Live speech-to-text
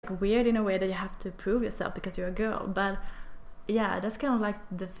like weird in a way that you have to prove yourself because you're a girl. But yeah, that's kind of like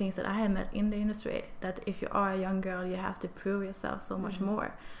the things that I have met in the industry, that if you are a young girl, you have to prove yourself so much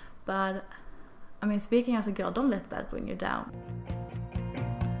more. But I mean, speaking as a girl, don't let that bring you down.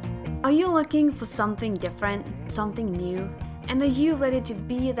 Are you looking for something different, something new? And are you ready to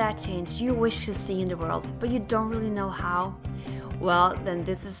be that change you wish to see in the world, but you don't really know how? Well, then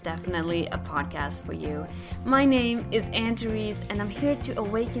this is definitely a podcast for you. My name is Anne-Therese, and I'm here to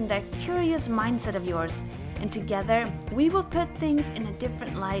awaken that curious mindset of yours. And together, we will put things in a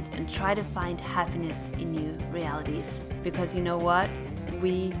different light and try to find happiness in new realities. Because you know what?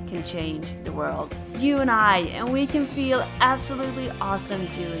 We can change the world. You and we can feel absolutely awesome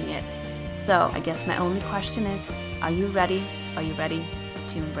doing it. So I guess my only question is, are you ready? Are you ready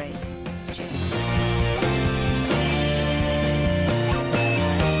to embrace change?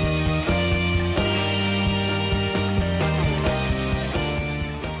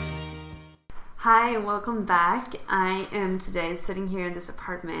 Hi and welcome back. I am today sitting here in this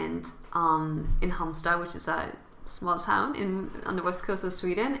apartment in Halmstad, which is a small town on the west coast of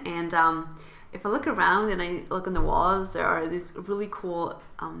Sweden. And if I look around and I look on the walls, there are these really cool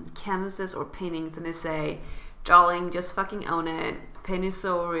canvases or paintings, and they say, "Darling, just fucking own it. Pain is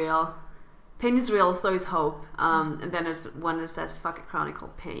so real. Pain is real, so is hope." And then there's one that says, "Fuck it, chronicle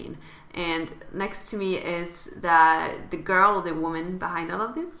pain." And next to me is the woman behind all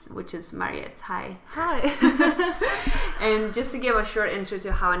of this, which is Mariette. Hi. And just to give a short intro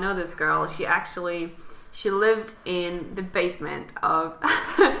to how I know this girl, she lived in the basement of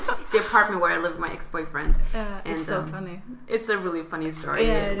the apartment where I lived with my ex-boyfriend. And it's so funny. It's a really funny story.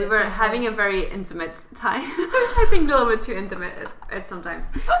 Yeah, we were having a very intimate time. I think a little bit too intimate at sometimes.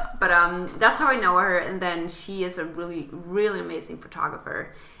 But that's how I know her. And then she is a really, really amazing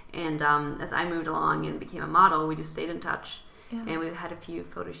photographer. And as I moved along and became a model, we just stayed in touch. Yeah. And we've had a few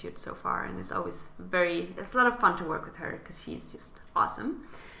photo shoots so far. And it's always it's a lot of fun to work with her because she's just awesome.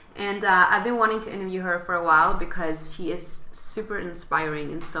 And I've been wanting to interview her for a while because she is super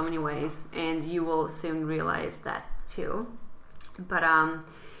inspiring in so many ways, and you will soon realize that too. But I'm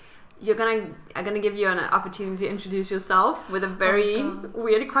gonna give you an opportunity to introduce yourself with a very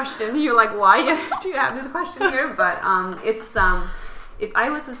weird question. You're like, why do you have this question here? But it's if I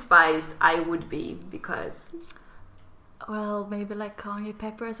was a spice, I would be, because maybe like Kanye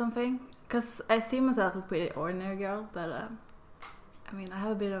Pepper or something. Because I see myself as a pretty ordinary girl, but I mean, I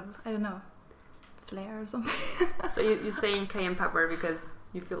have a bit of, I don't know, flair or something. So you're saying cayenne pepper because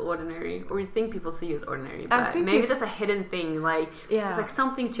you feel ordinary, or you think people see you as ordinary, but maybe there's a hidden thing, like there's like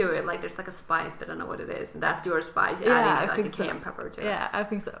something to it, like there's like a spice, but I don't know what it is, and that's your spice. I think think the cayenne pepper to it. Yeah, I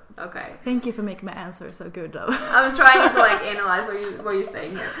think so. Okay. Thank you for making my answer so good, though. I'm trying to like analyze what you're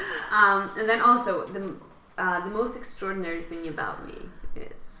saying here, and then also the most extraordinary thing about me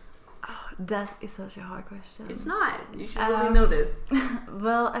is. That is such a hard question. It's not. You should really know this.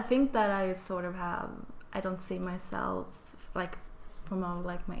 Well, I think that I sort of I don't see myself, like, from all,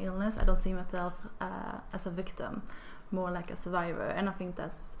 like, my illness, I don't see myself as a victim, more like a survivor. And I think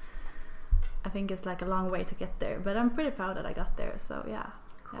it's like a long way to get there. But I'm pretty proud that I got there, so yeah.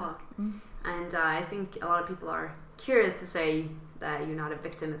 Cool. Yeah. Mm. And I think a lot of people are curious to say that you're not a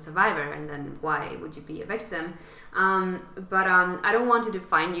victim, a survivor, and then why would you be a victim? But I don't want to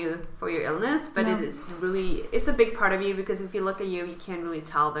define you for your illness, but it's a big part of you, because if you look at you, you can't really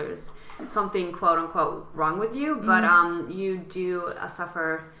tell there's something quote unquote wrong with you, but you do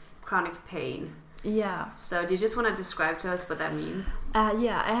suffer chronic pain. Yeah. So do you just want to describe to us what that means?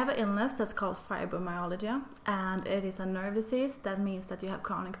 Yeah, I have an illness that's called fibromyalgia, and it is a nerve disease. That means that you have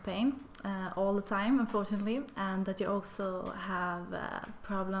chronic pain all the time, unfortunately, and that you also have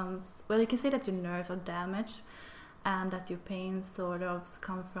problems. Well, you can say that your nerves are damaged, and that your pain sort of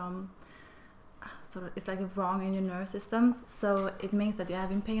come from it's like wrong in your nerve system. So it means that you're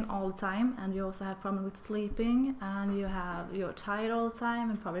having pain all the time, and you also have problems with sleeping, and you're tired all the time,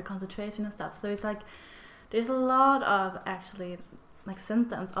 and probably concentration and stuff. So it's like there's a lot of actually like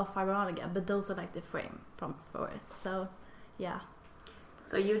symptoms of fibromyalgia, but those are like the frame for it. So yeah.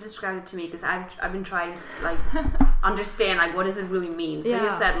 So you described it to me, because I've been trying like understand like what does it really mean. So you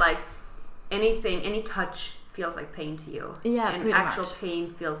said like any touch feels like pain to you. Yeah, and pretty actual much.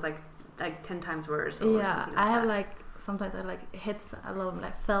 pain feels like 10 times worse. Or yeah, something like I have that. like sometimes I like hit a lot of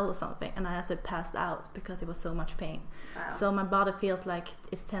like fell or something, and I actually passed out because it was so much pain. Wow. So my body feels like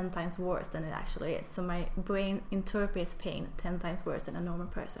it's 10 times worse than it actually is. So my brain interprets pain 10 times worse than a normal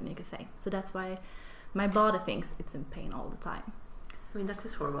person, you could say. So that's why my body thinks it's in pain all the time. I mean, that's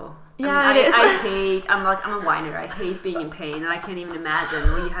just horrible. Yeah, I it is. I'm a whiner. I hate being in pain, and I can't even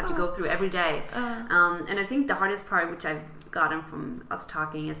imagine what you have to go through every day. And I think the hardest part, which I've gotten from us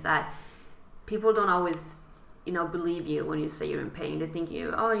talking, is that people don't always, believe you when you say you're in pain. They think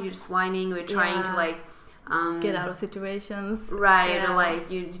you're just whining, or you're trying to get out of situations. Right,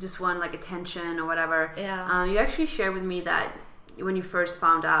 or you just want attention or whatever. Yeah. You actually shared with me that when you first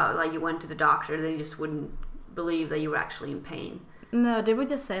found out, you went to the doctor, they just wouldn't believe that you were actually in pain. No, they would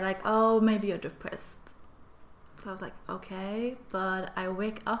just say oh, maybe you're depressed. So I was like, okay, but I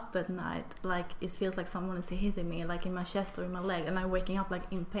wake up at night it feels like someone is hitting me in my chest or in my leg, and I'm waking up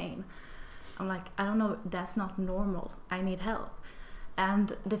in pain. I'm like, I don't know, that's not normal. I need help.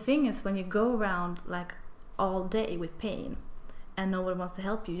 And the thing is, when you go around all day with pain and no one wants to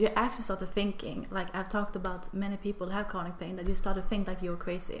help you, you actually start thinking, I've talked about many people who have chronic pain, that you start to think you're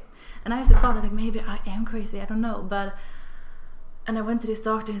crazy. And I actually thought maybe I am crazy, I don't know, and I went to this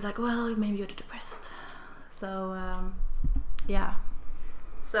doctor, and he's like, well, maybe you're depressed. So, yeah.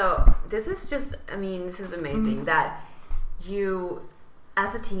 So, this is this is amazing that you,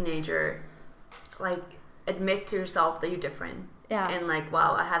 as a teenager, admit to yourself that you're different. Yeah. And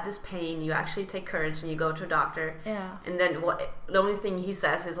wow, I have this pain. You actually take courage and you go to a doctor. Yeah. And then the only thing he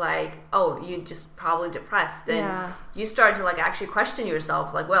says is oh, you're just probably depressed. And you start to actually question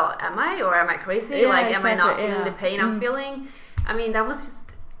yourself. Well, am I, or am I crazy? Yeah, am I not exactly, feeling the pain I'm feeling? I mean, that was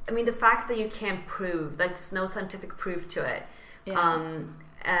just, the fact that you can't prove, there's no scientific proof to it. Yeah.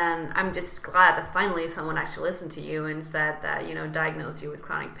 And I'm just glad that finally someone actually listened to you and said that, diagnosed you with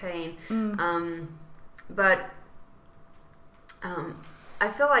chronic pain. But I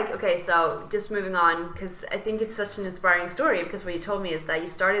feel okay, so just moving on, because I think it's such an inspiring story, because what you told me is that you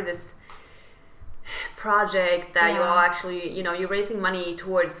started this project that you all actually, you're raising money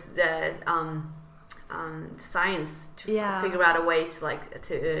towards the science to figure out a way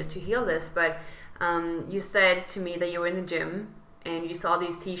to heal this. But you said to me that you were in the gym and you saw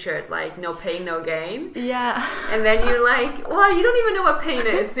these t-shirts no pain, no gain. Yeah. And then you're well, you don't even know what pain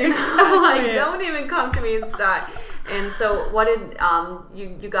is. Don't even come to me and start. And so what did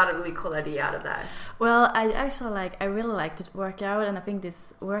you got a really cool idea out of that? Well, I actually I really like to work out, and I think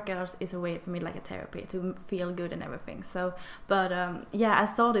this workout is a way for me a therapy to feel good and everything. So, but I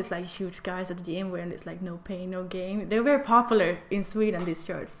saw these huge guys at the gym wearing this no pain, no gain. They're very popular in Sweden, these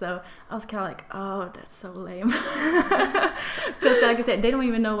shirts. So I was kind of oh, that's so lame. Because I said, they don't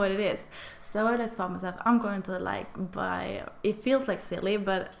even know what it is. So I just thought myself, I'm going to buy. It feels silly,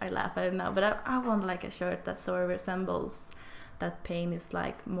 but I laugh at it now. But I want a shirt that sort of resembles that pain is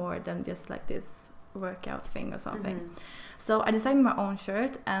more than just this workout thing or something. Mm-hmm. So I designed my own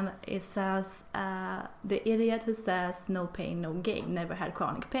shirt, and it says, the idiot who says no pain, no gain, never had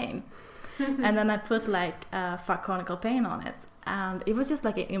chronic pain. And then I put fuck chronic pain on it. And it was just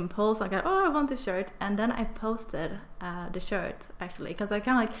an impulse. I want this shirt. And then I posted the shirt, actually, because I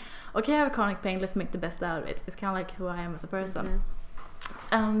kind of okay, I have chronic pain, let's make the best out of it. It's kind of who I am as a person.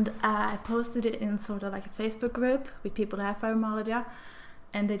 Mm-hmm. And I posted it in sort of a Facebook group with people who have fibromyalgia.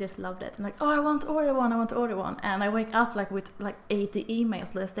 And they just loved it. And I want to order one. And I wake up with 80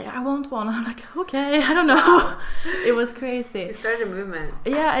 emails last day. I want one. I'm okay, I don't know. It was crazy. You started a movement.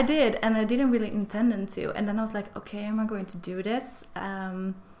 Yeah, I did. And I didn't really intend to. And then I was okay, am I going to do this?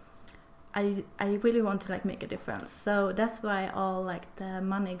 I really want to make a difference. So that's why all the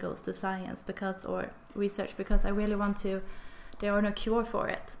money goes to science or research, because I really want to. There are no cure for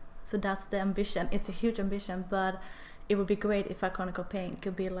it. So that's the ambition. It's a huge ambition, but it would be great if chronic pain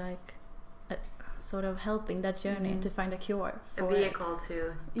could be sort of helping that journey to find a cure for a vehicle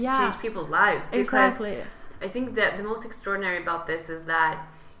to change people's lives. Because exactly. I think that the most extraordinary about this is that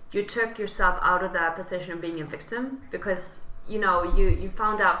you took yourself out of that position of being a victim, because you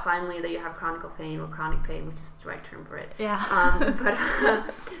found out finally that you have chronic pain, which is the right term for it. Yeah.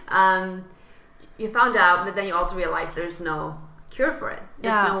 You found out, but then you also realized there's no cure for it.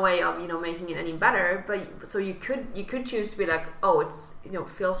 There's no way of making it any better. But so you could choose to be oh, it's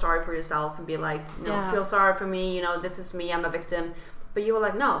feel sorry for yourself and be feel sorry for me. This is me. I'm a victim. But you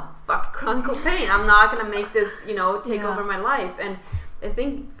were no, fuck chronic pain. I'm not gonna make this take over my life. And I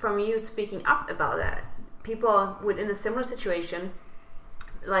think from you speaking up about that, people in a similar situation,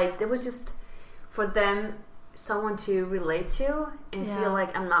 there was just for them someone to relate to and feel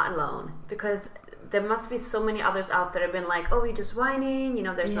I'm not alone, because there must be so many others out there have been oh, you're just whining,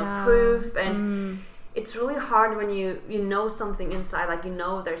 there's no proof. And it's really hard when you know something inside,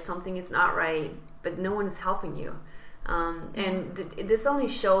 there's something is not right, but no one is helping you. And this only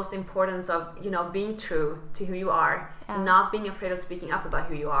shows the importance of, being true to who you are, not being afraid of speaking up about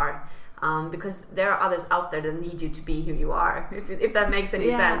who you are. Because there are others out there that need you to be who you are, if that makes any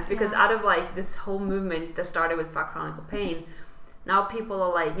sense. Because out of like this whole movement that started with Fuck Chronic Pain, now people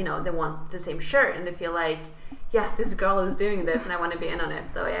are like, they want the same shirt and they feel like, yes, this girl is doing this and I want to be in on it.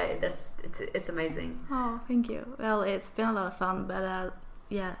 So yeah, it's amazing. Oh, thank you. Well, it's been a lot of fun, but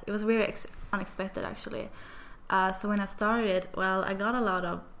it was very unexpected actually. So when I started, I got a lot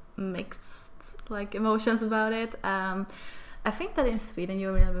of mixed like emotions about it. I think that in Sweden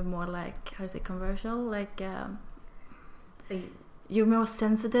you're a little bit more like, how to say, commercial, like you're more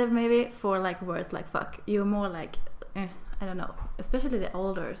sensitive maybe for like words like fuck. You're more like, I don't know, especially the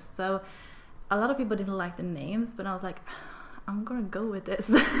older. So a lot of people didn't like the names, but I was like, I'm gonna go with this.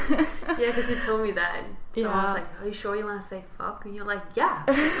 Yeah, because you told me that. Someone was like, are you sure you want to say fuck? And you're like, yeah,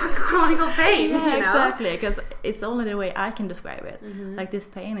 chronic pain. Yeah, exactly, because it's only the way I can describe it. Like this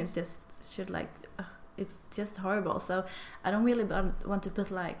pain is just it's just horrible. So I don't really want to put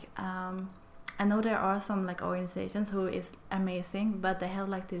like I know there are some like organizations who is amazing, but they have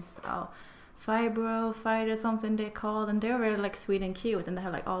like this fibro fight or something they call, and they're very like sweet and cute, and they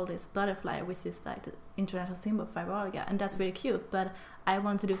have like all this butterfly, which is like the international symbol of fibromyalgia, and that's really cute. But I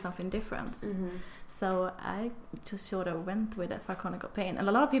want to do something different, so I just sort of went with it for chronic pain, and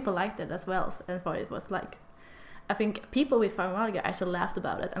a lot of people liked it as well. And for it was like, I think people with fibromyalgia actually laughed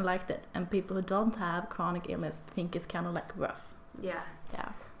about it and liked it, and people who don't have chronic illness think it's kind of like rough. Yeah.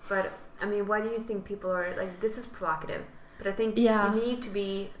 But I mean, why do you think people are like, this is provocative? But I think you need to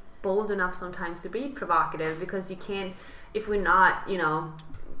be bold enough sometimes to be provocative, because you can't, if we're not,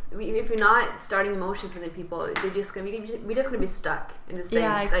 if you're not starting emotions within people, we're just gonna be stuck in the same.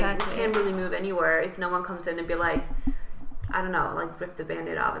 Yeah, exactly. Like we can't really move anywhere if no one comes in and be like, I don't know, like rip the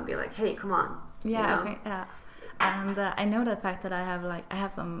band-aid off and be like, hey, come on. I think and I know the fact that I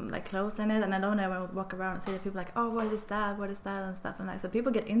have some like clothes in it, and I don't ever walk around and see that people like, oh, what is that and stuff, and like, so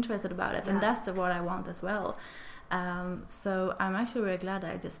people get interested about it, and that's what I want as well. So I'm actually really glad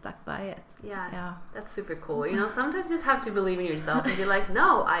that I just stuck by it. Yeah, that's super cool. Sometimes you just have to believe in yourself and be like,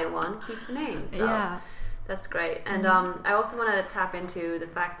 no, I want to keep the name. So that's great. And I also want to tap into the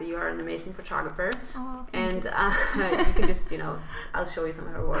fact that you are an amazing photographer. Oh, and you can just, I'll show you some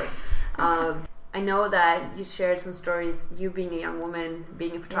of her work. I know that you shared some stories, you being a young woman,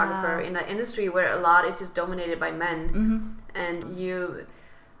 being a photographer in an industry where a lot is just dominated by men. And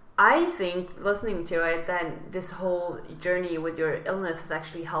I think, listening to it, that this whole journey with your illness has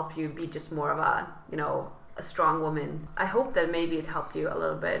actually helped you be just more of a strong woman. I hope that maybe it helped you a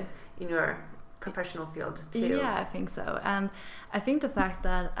little bit in your professional field too. Yeah, I think so. And I think the fact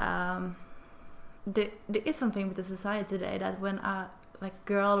that there is something with the society today that when a like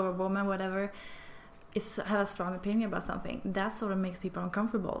girl or a woman, whatever, have a strong opinion about something, that sort of makes people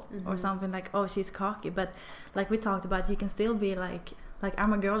uncomfortable, or something like, oh, she's cocky. But like we talked about, you can still be like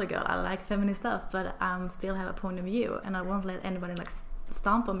I'm a girly girl, I like feminine stuff, but I still have a point of view, and I won't let anybody like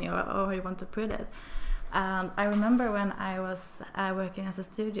stomp on me or how you want to put it. I remember when I was working as a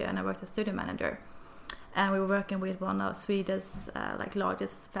studio, and I worked as studio manager, and we were working with one of Sweden's like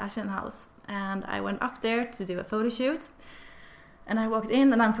largest fashion house, and I went up there to do a photo shoot. And I walked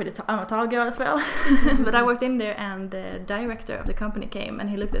in, and I'm a tall girl as well, but I walked in there, and the director of the company came, and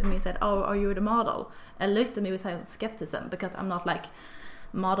he looked at me and said, oh, are you the model? And looked at me with some skepticism, because I'm not like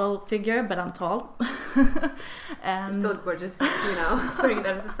model figure, but I'm tall. And you're still gorgeous, putting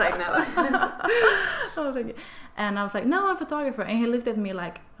that as a side note. Oh, thank you. And I was like, no, I'm a photographer. And he looked at me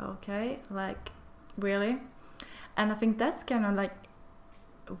like, okay, like, really? And I think that's kind of like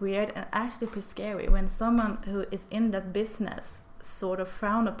weird and actually pretty scary when someone who is in that business sort of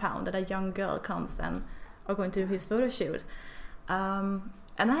frown upon that a young girl comes and are going to do his photo shoot. And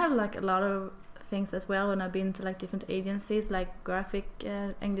I have like a lot of things as well when I've been to like different agencies, like graphic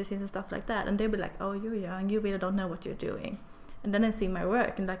agencies and stuff like that, and they'll be like, oh, you're young, you really don't know what you're doing. And then I see my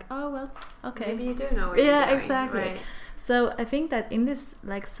work and like, oh, well, okay, maybe you do know what you're doing. Yeah, exactly. Right. So I think that in this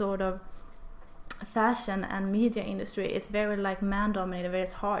like sort of fashion and media industry, it's very like man dominated, very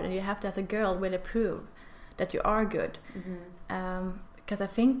hard, and you have to, as a girl, really prove that you are good. Because I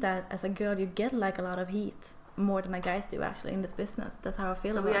think that as a girl you get like a lot of heat more than the guys do actually in this business. That's how I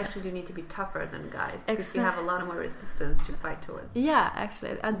feel about it. So we actually do need to be tougher than guys, because we have a lot more resistance to fight towards. Yeah,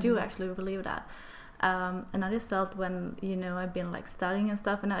 actually I do actually believe that. And I just felt when I've been like studying and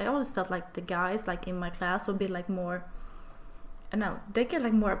stuff, and I always felt like the guys like in my class would be like more, I know, they get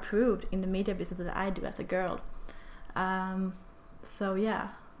like more approved in the media business than I do as a girl. So yeah,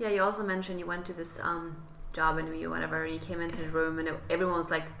 you also mentioned you went to this job interview, whatever, and you came into the room and everyone was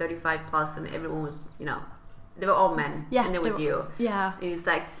like 35 plus, and everyone was They were all men. Yeah, and there was you. Yeah. He's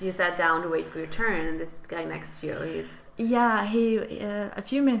like, you sat down to wait for your turn, and this guy next to you, he's... Yeah, he a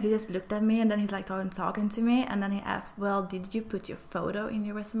few minutes he just looked at me, and then he's like talking to me, and then he asked, well, did you put your photo in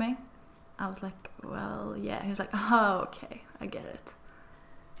your resume? I was like, well, yeah. He was like, oh, okay, I get it.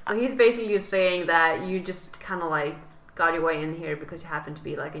 So he's basically saying that you just kind of like got your way in here because you happen to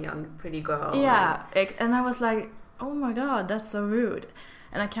be like a young, pretty girl. Yeah, and I was like, oh my god, that's so rude.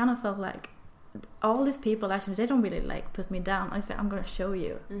 And I kind of felt like all these people actually, they don't really like put me down. I was like, I'm gonna show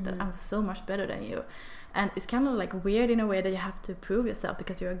you that I'm so much better than you. And it's kind of like weird in a way that you have to prove yourself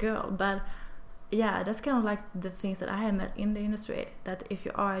because you're a girl. But yeah, that's kind of like the things that I have met in the industry, that if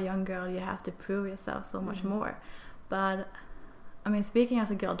you are a young girl, you have to prove yourself so much more. But I mean, speaking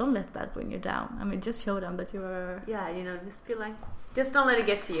as a girl, don't let that bring you down. I mean, just show them that you're... Yeah, you know, just be like, just don't let it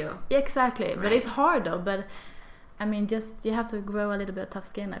get to you. Exactly. Right. But it's hard though. But I mean, just you have to grow a little bit of tough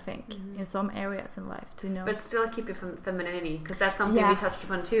skin, I think, in some areas in life to know. But still keep your femininity, because that's something we touched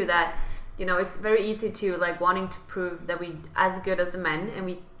upon too, that, you know, it's very easy to like wanting to prove that we as good as the men, and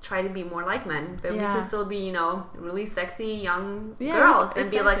we try to be more like men, but we can still be, you know, really sexy young girls and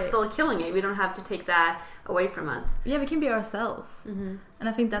be like still killing it. We don't have to take that away from us. Yeah, we can be ourselves. And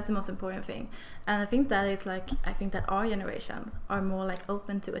I think that's the most important thing. And I think that it's like, I think that our generation are more like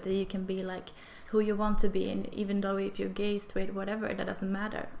open to it, that you can be like who you want to be, and even though if you're gay, straight, whatever, that doesn't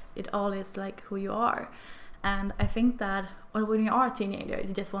matter. It all is like who you are. And I think that when you are a teenager,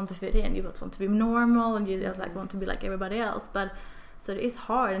 you just want to fit in, you just want to be normal, and you just like want to be like everybody else. But so it is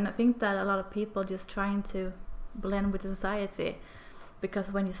hard, and I think that a lot of people just trying to blend with the society,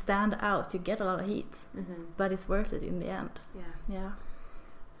 because when you stand out, you get a lot of heat, but it's worth it in the end. Yeah.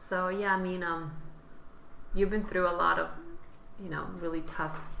 So yeah, I mean, you've been through a lot of, you know, really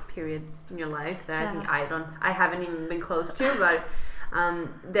tough periods in your life that I think I haven't even been close to, but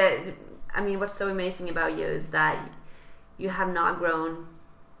I mean, what's so amazing about you is that you have not grown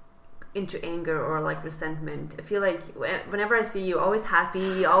into anger or like resentment. I feel like whenever I see you, always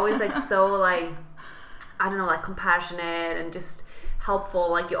happy, always like so like, I don't know, like compassionate and just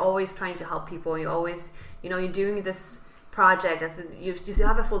helpful. Like you're always trying to help people. You always, you know, you're doing this project you still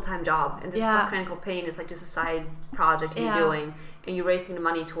have a full-time job, and this clinical pain is like just a side project you're doing, and you're raising the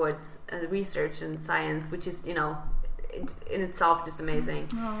money towards research and science, which is, you know, in itself just amazing.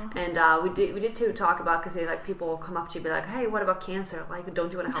 And we did too talk about, because like people come up to you and be like, hey, what about cancer? Like,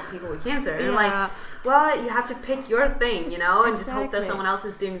 don't you want to help people with cancer? And like, well, you have to pick your thing, you know, and just hope that someone else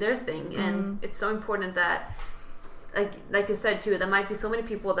is doing their thing. And it's so important that, like you said too, there might be so many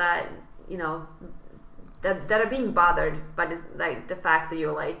people that, you know, that are being bothered by the fact that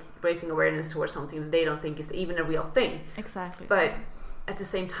you're like raising awareness towards something that they don't think is even a real thing. Exactly. But at the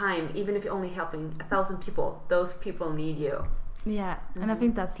same time, even if you're only helping 1,000 people, those people need you. Yeah, and I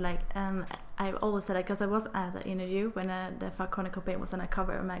think that's like, I've always said that, because I was at an interview when the chronic pain was on a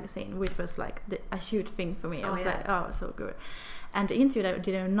cover of a magazine, which was like a huge thing for me. I was like, oh, so good. And the interviewer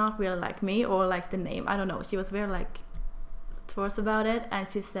did not really like me or like the name. I don't know. She was very like terse about it, and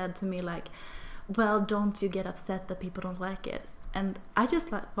she said to me like, well, don't you get upset that people don't like it? And I just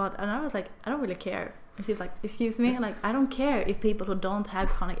thought, and I was like, I don't really care. And she's like, excuse me? Like, I don't care if people who don't have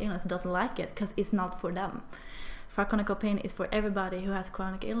chronic illness doesn't like it, because it's not for them. Chronic pain is for everybody who has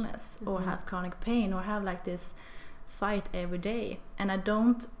chronic illness or have chronic pain or have like this fight every day. And I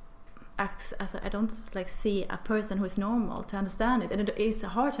don't like see a person who is normal to understand it. And it's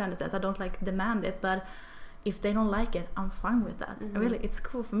hard to understand. I don't like demand it, but if they don't like it, I'm fine with that. Really, it's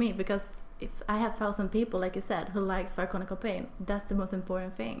cool for me, because if I have 1,000 people, like you said, who likes chronic pain, that's the most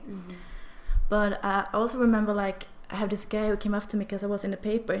important thing. But I also remember, like, I have this guy who came up to me because I was in the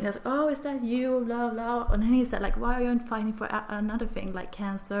paper, and he was like, oh, is that you, blah, blah. And then he said, like, why are you fighting for another thing, like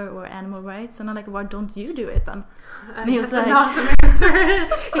cancer or animal rights? And I'm like, why don't you do it then? And he was like, an awesome answer.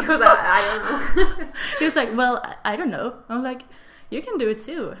 He was like, I don't know. He was like, well, I don't know. I'm like, you can do it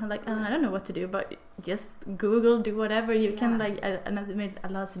too. I'm like, I don't know what to do, but just Google, do whatever you can. Like, and I made a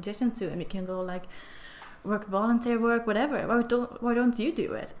lot of suggestions to him. You can go like work, volunteer work, whatever. Why don't you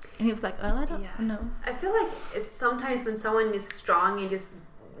do it? And he was like, well, I don't know. I feel like it's sometimes when someone is strong and just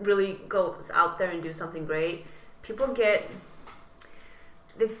really goes out there and do something great, people get,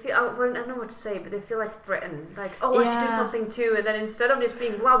 they feel, I don't know what to say, but they feel like threatened. Like, oh, I should do something too. And then instead of just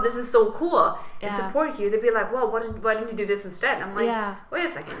being, wow, this is so cool, and support you, they'd be like, well, why didn't you do this instead? I'm like, wait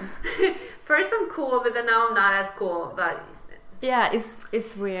a second. First I'm cool, but then now I'm not as cool. But yeah,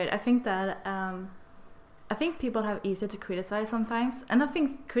 it's weird. I think that I think people have easier to criticize sometimes, and I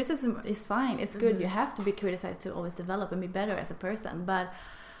think criticism is fine. It's good. You have to be criticized to always develop and be better as a person. But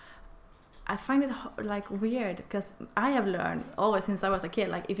I find it like weird because I have learned always since I was a kid,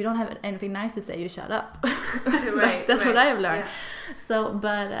 like if you don't have anything nice to say, you shut up. Right, that's what I have learned. Yeah. So,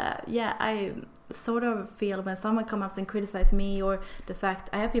 but I sort of feel when someone comes up and criticize me, or the fact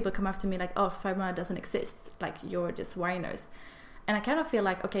I have people come up to me like, oh, fibromyalgia doesn't exist, like you're just whiners. And I kind of feel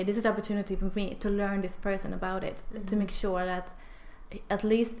like, okay, this is an opportunity for me to learn this person about it, to make sure that at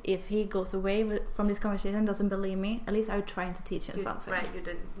least if he goes away from this conversation, doesn't believe me, at least I'm trying to teach him something. Right, you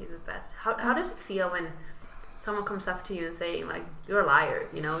did the best. How does it feel when someone comes up to you and saying like, you're a liar,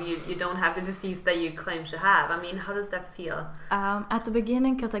 you know, you don't have the disease that you claim to have? I mean, how does that feel? At the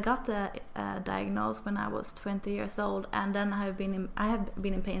beginning, because I got diagnosed when I was 20 years old, and then I have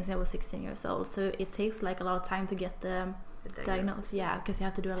been in pain since I was 16 years old, so it takes like a lot of time to get the diagnosis. Yeah, because you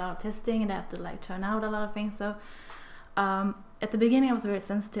have to do a lot of testing and they have to like turn out a lot of things. So at the beginning I was very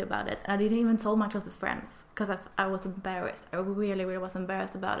sensitive about it, and I didn't even tell my closest friends because I was embarrassed. I really was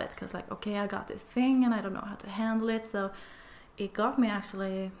embarrassed about it, because like, okay, I got this thing and I don't know how to handle it. So it got me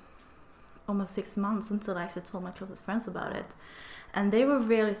actually almost 6 months until I actually told my closest friends about it, and they were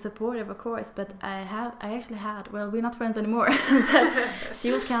really supportive, of course. But I actually had, well, we're not friends anymore, but she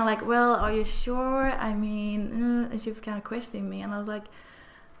was kind of like, well, are you sure? I mean, and she was kind of questioning me, and I was like,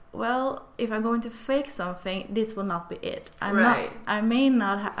 well, if I'm going to fake something, this will not be it. I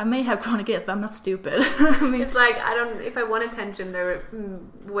may have chronic illness, but I'm not stupid. I mean, it's like, if I want attention, there are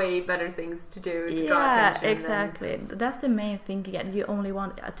way better things to do to draw attention. Yeah, exactly. That's the main thing again. You only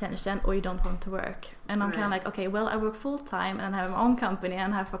want attention, or you don't want to work. And I'm kind of like, okay, well, I work full time and I have my own company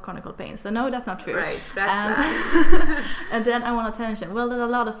and I have chronic pain. So no, that's not true. Right, and then I want attention. Well, there are a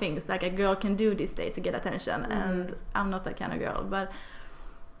lot of things like a girl can do these days to get attention, and I'm not that kind of girl. But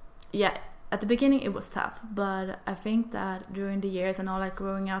yeah, at the beginning it was tough, but I think that during the years and all, like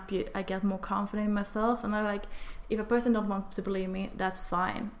growing up, I get more confident in myself, and I like, if a person don't want to believe me, that's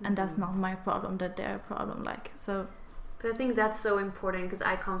fine, and that's not my problem, that's their problem. Like, so. But I think that's so important, because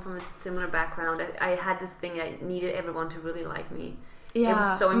I come from a similar background. I had this thing, I needed everyone to really like me. Yeah. It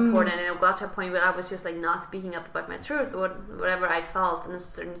was so important, and it got to a point where I was just like not speaking up about my truth or whatever I felt in a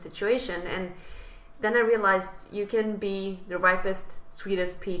certain situation. And then I realized you can be the ripest,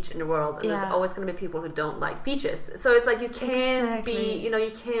 sweetest peach in the world, and there's always going to be people who don't like peaches. So it's like, you can't be, you know,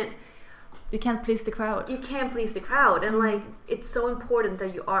 you can't please the crowd. You can't please the crowd. And like, it's so important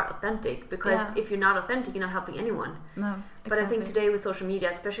that you are authentic, because if you're not authentic, you're not helping anyone. No, exactly. But I think today with social media,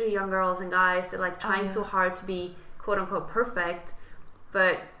 especially young girls and guys, they're like trying so hard to be quote unquote perfect,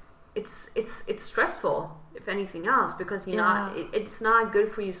 but it's stressful, if anything else, because it's not good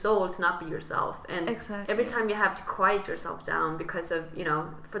for your soul to not be yourself. And every time you have to quiet yourself down because of, you know,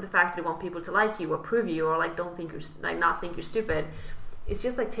 for the fact that you want people to like you or prove you, or like not think you're stupid, it's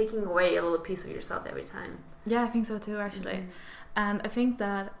just like taking away a little piece of yourself every time. Yeah, I think so too, actually. And I think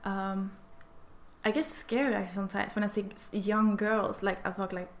that I get scared actually sometimes when I see young girls, like I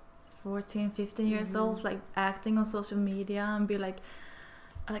thought like 14, 15 years old, like acting on social media and be like,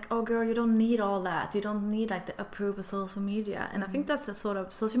 oh girl, you don't need all that. You don't need like the approval of social media. And I think that's a sort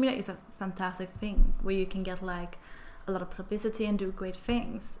of, social media is a fantastic thing where you can get like a lot of publicity and do great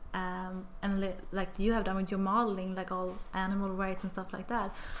things. And like you have done with your modeling, like all animal rights and stuff like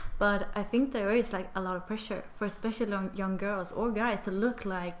that. But I think there is like a lot of pressure for especially young girls or guys to look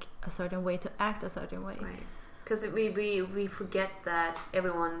like a certain way, to act a certain way. Right. Because we forget that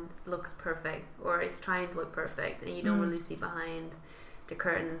everyone looks perfect or is trying to look perfect, and you don't really see behind the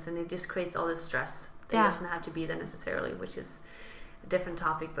curtains, and it just creates all this stress that doesn't have to be there necessarily, which is a different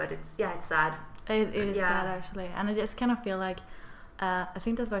topic. But it's sad. It is sad actually, and I just kind of feel like I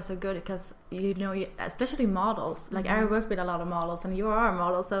think that's why it's so good, because you know, especially models, like I work with a lot of models, and you are a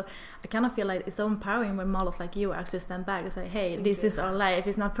model, so I kind of feel like it's so empowering when models like you actually stand back and say, hey, this is our life,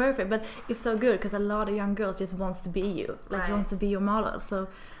 it's not perfect, but it's so good, because a lot of young girls just wants to be you, like wants to be your model. So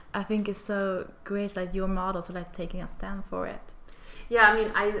I think it's so great that your models are like taking a stand for it. Yeah, I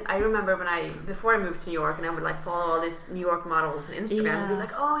mean, I remember before I moved to New York, and I would like follow all these New York models on Instagram and be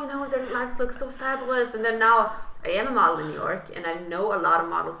like, oh, you know, their lives look so fabulous. And then now I am a model in New York, and I know a lot of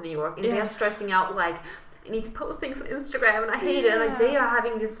models in New York, and they're stressing out like, I need to post things on Instagram, and I hate it. Like, they are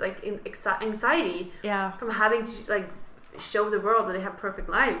having this like anxiety from having to like show the world that they have perfect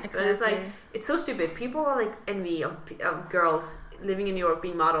lives. But it's like, it's so stupid. People are like envy of girls living in New York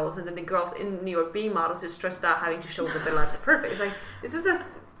being models, and then the girls in New York being models are stressed out having to show that their lives are perfect. It's like, this is a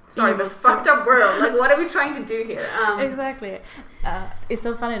sorry, but fucked up world. Like, what are we trying to do here? Exactly. It's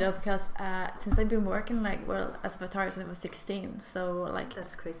so funny though, because since I've been working as a photographer since I was 16, so like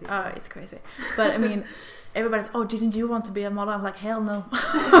that's crazy. Oh, it's crazy. But I mean, everybody's, oh, didn't you want to be a model? I'm like, hell no.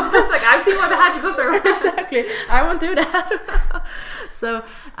 It's like, I've seen what I had to go through. Exactly. I won't do that. So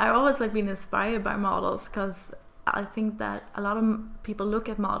I've always like been inspired by models, because I think that a lot of people look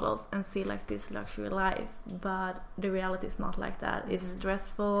at models and see like this luxury life, but the reality is not like that. It's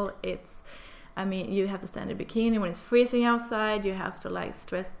stressful. I mean, you have to stand in a bikini when it's freezing outside. You have to like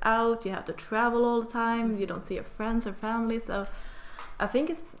stress out. You have to travel all the time. You don't see your friends or family. So I think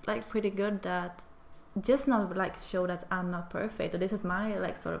it's like pretty good that just not like show that I'm not perfect, or this is my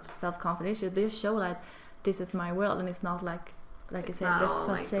like sort of self-confidence, but just show that this is my world, and it's not like you said, the all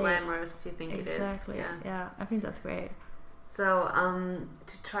like facade. glamorous you think Exactly. it is. Yeah, I think that's great. So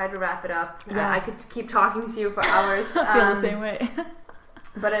to try to wrap it up, I could keep talking to you for hours. I feel the same way.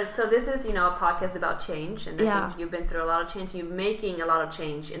 But so this is, a podcast about change, and I think you've been through a lot of change. You're making a lot of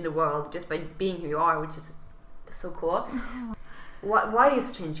change in the world just by being who you are, which is so cool. Why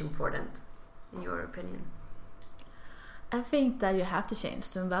is change important, in your opinion? I think that you have to change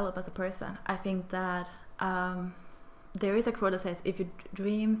to develop as a person. I think that there is a quote that says, if your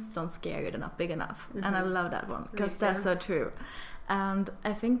dreams don't scare you, they're not big enough. And I love that one, because that's so true. And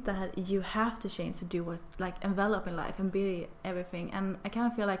I think that you have to change to do what, like, envelop in life and be everything. And I kind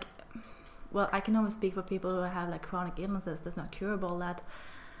of feel like, well, I can always speak for people who have like chronic illnesses that's not curable, that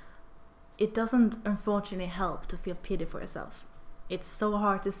it doesn't unfortunately help to feel pity for yourself. It's so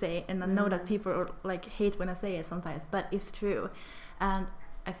hard to say, and I know that people like hate when I say it sometimes, but it's true. And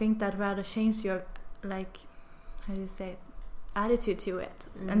I think that rather change your, like, how do you say, attitude to it,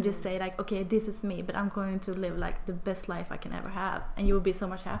 and just say like, okay, this is me, but I'm going to live like the best life I can ever have, and you will be so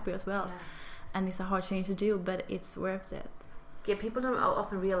much happier as well. And it's a hard change to do, but it's worth it. Yeah, people don't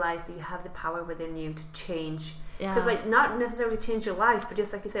often realize that you have the power within you to change. Because like, not necessarily change your life, but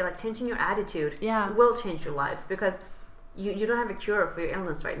just like you say, like changing your attitude will change your life, because you don't have a cure for your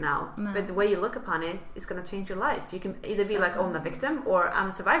illness right now, but the way you look upon it is going to change your life. You can either be like, oh, I'm a victim, or I'm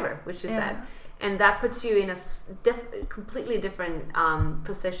a survivor, which you said, and that puts you in a completely different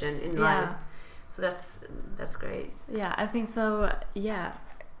position in life. So that's great. Yeah, I think so. Yeah,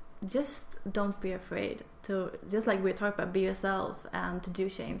 just don't be afraid to, just like we talked about, be yourself and to do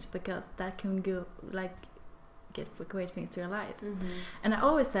change, because that can go like get great things to your life. And I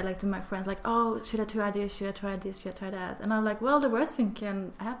always said like to my friends, like, oh, should I try this, should I try this, should I try that? And I'm like, well, the worst thing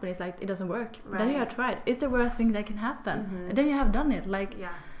can happen is like it doesn't work. Then you have tried. It's the worst thing that can happen, and then you have done it. Like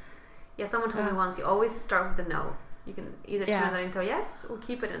someone told me once, you always start with a no. You can either turn that into a yes or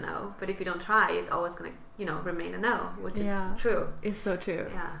keep it a no, but if you don't try, it's always gonna remain a no, which is true. It's so true.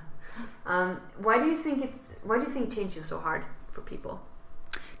 Why do you think change is so hard for people?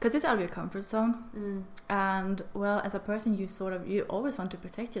 Because it's out of your comfort zone, and well, as a person, you always want to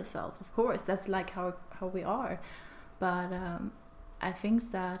protect yourself. Of course, that's like how we are. But I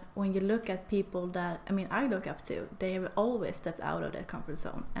think that when you look at people that I look up to, they have always stepped out of their comfort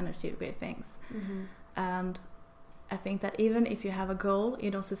zone and achieved great things. And I think that even if you have a goal, you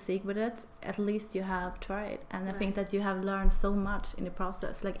don't succeed with it, at least you have tried. And I think that you have learned so much in the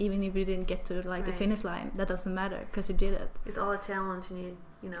process. Like, even if you didn't get to the finish line, that doesn't matter, because you did it. It's all a challenge, and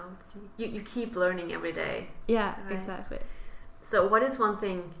you keep learning every day. Yeah, exactly. So what is one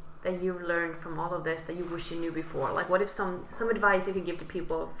thing that you've learned from all of this that you wish you knew before? Like, what if some advice you could give to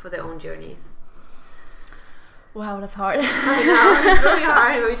people for their own journeys? Wow, that's hard. I know, it's really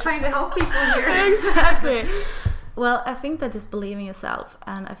hard. We're trying to help people here. Exactly. Well, I think that just believe in yourself,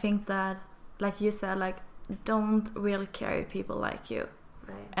 and I think that, like you said, like, don't really carry people like you.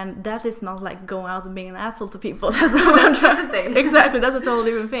 Right. And that is not like going out and being an asshole to people. That's a different thing. Exactly, that's a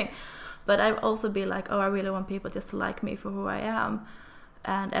totally different thing. But I've also been like, oh, I really want people just to like me for who I am.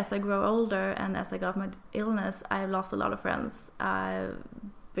 And as I grow older and as I got my illness, I've lost a lot of friends. I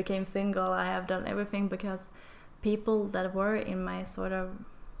became single. I have done everything because people that were in my sort of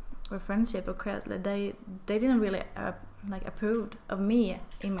friendship or they didn't really approved of me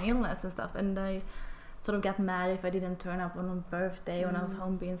in my illness and stuff, and they sort of got mad if I didn't turn up on my birthday when I was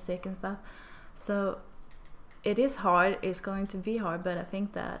home being sick and stuff. So it is hard. It's going to be hard, but I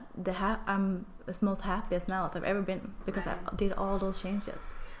think that I'm the most happiest now as I've ever been, because I did all those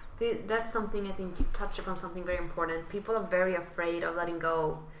changes. That's something, I think you touched upon something very important. People are very afraid of letting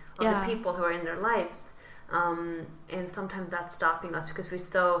go of the people who are in their lives. And sometimes that's stopping us because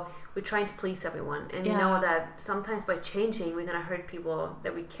we're trying to please everyone, and you know that sometimes by changing we're gonna hurt people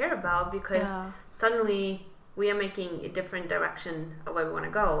that we care about, because suddenly we are making a different direction of where we want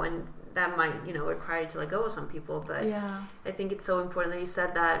to go, and that might, you know, require you to let go of some people. But Yeah. I think it's so important that you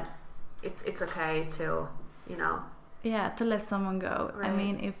said that it's okay to, you know. Yeah, to let someone go. Right. I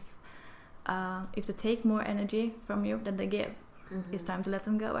mean, if they take more energy from you than they give, it's time to let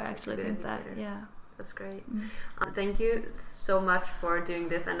them go. I actually think that. Yeah. That's great. Thank you so much for doing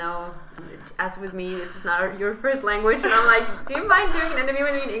this. I know, as with me, this is not your first language, and I'm like, do you mind doing an interview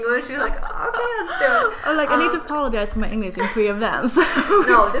with me in English? You're like, okay, let's do it. Oh, like I need to apologize for my English in pre-events.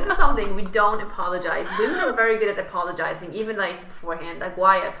 No, this is something we don't apologize. Women are very good at apologizing, even like beforehand. Like,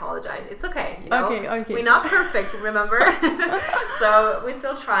 why apologize? It's okay, you know. Okay. We're not perfect, remember? So we're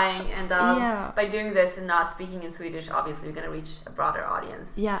still trying, and by doing this and not speaking in Swedish, obviously we're gonna reach a broader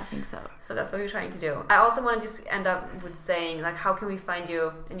audience. Yeah, I think so. So that's what we're trying to do. I also want to just end up with saying, like, how can we find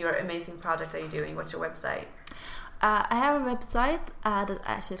you and your amazing project that you're doing? What's your website? I have a website that's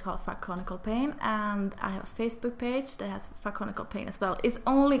actually called Chronicle Pain, and I have a Facebook page that has Chronicle Pain as well. It's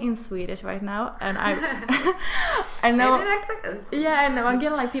only in Swedish right now, and I know. Maybe next seconds. Yeah, I know. I'm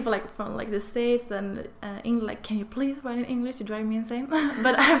getting like people like from like the States and England. Like, can you please write in English? You drive me insane.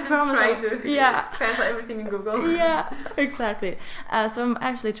 But I promise. Try to translate everything in Google. Yeah, exactly. So I'm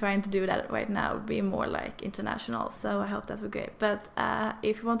actually trying to do that right now. Be more like international. So I hope that will be great. But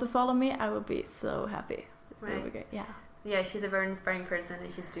if you want to follow me, I will be so happy. Right. Yeah, she's a very inspiring person,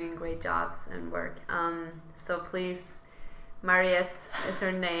 and she's doing great jobs and work. So please, Mariette is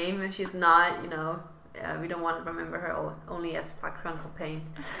her name. She's not, you know, we don't want to remember her only as Chronicle Pain.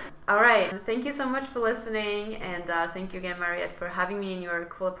 All right, thank you so much for listening, and thank you again, Mariette, for having me in your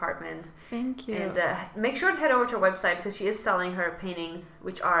cool apartment. Thank you. And make sure to head over to her website, because she is selling her paintings,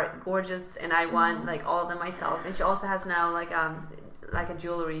 which are gorgeous, and I want like all of them myself. And she also has now like a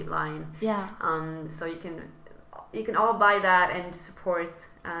jewelry line. Yeah. So you can all buy that and support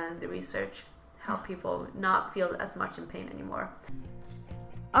the research, help people not feel as much in pain anymore.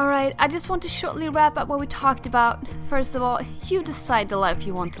 Alright, I just want to shortly wrap up what we talked about. First of all, you decide the life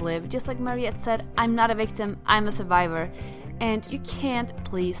you want to live. Just like Mariette said, I'm not a victim, I'm a survivor. And you can't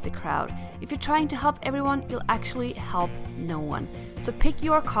please the crowd. If you're trying to help everyone, you'll actually help no one. So pick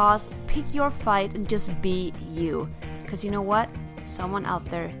your cause, pick your fight, and just be you. Because you know what? Someone out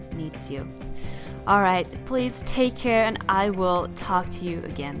there needs you. Alright, please take care, and I will talk to you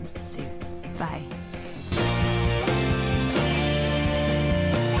again soon. Bye.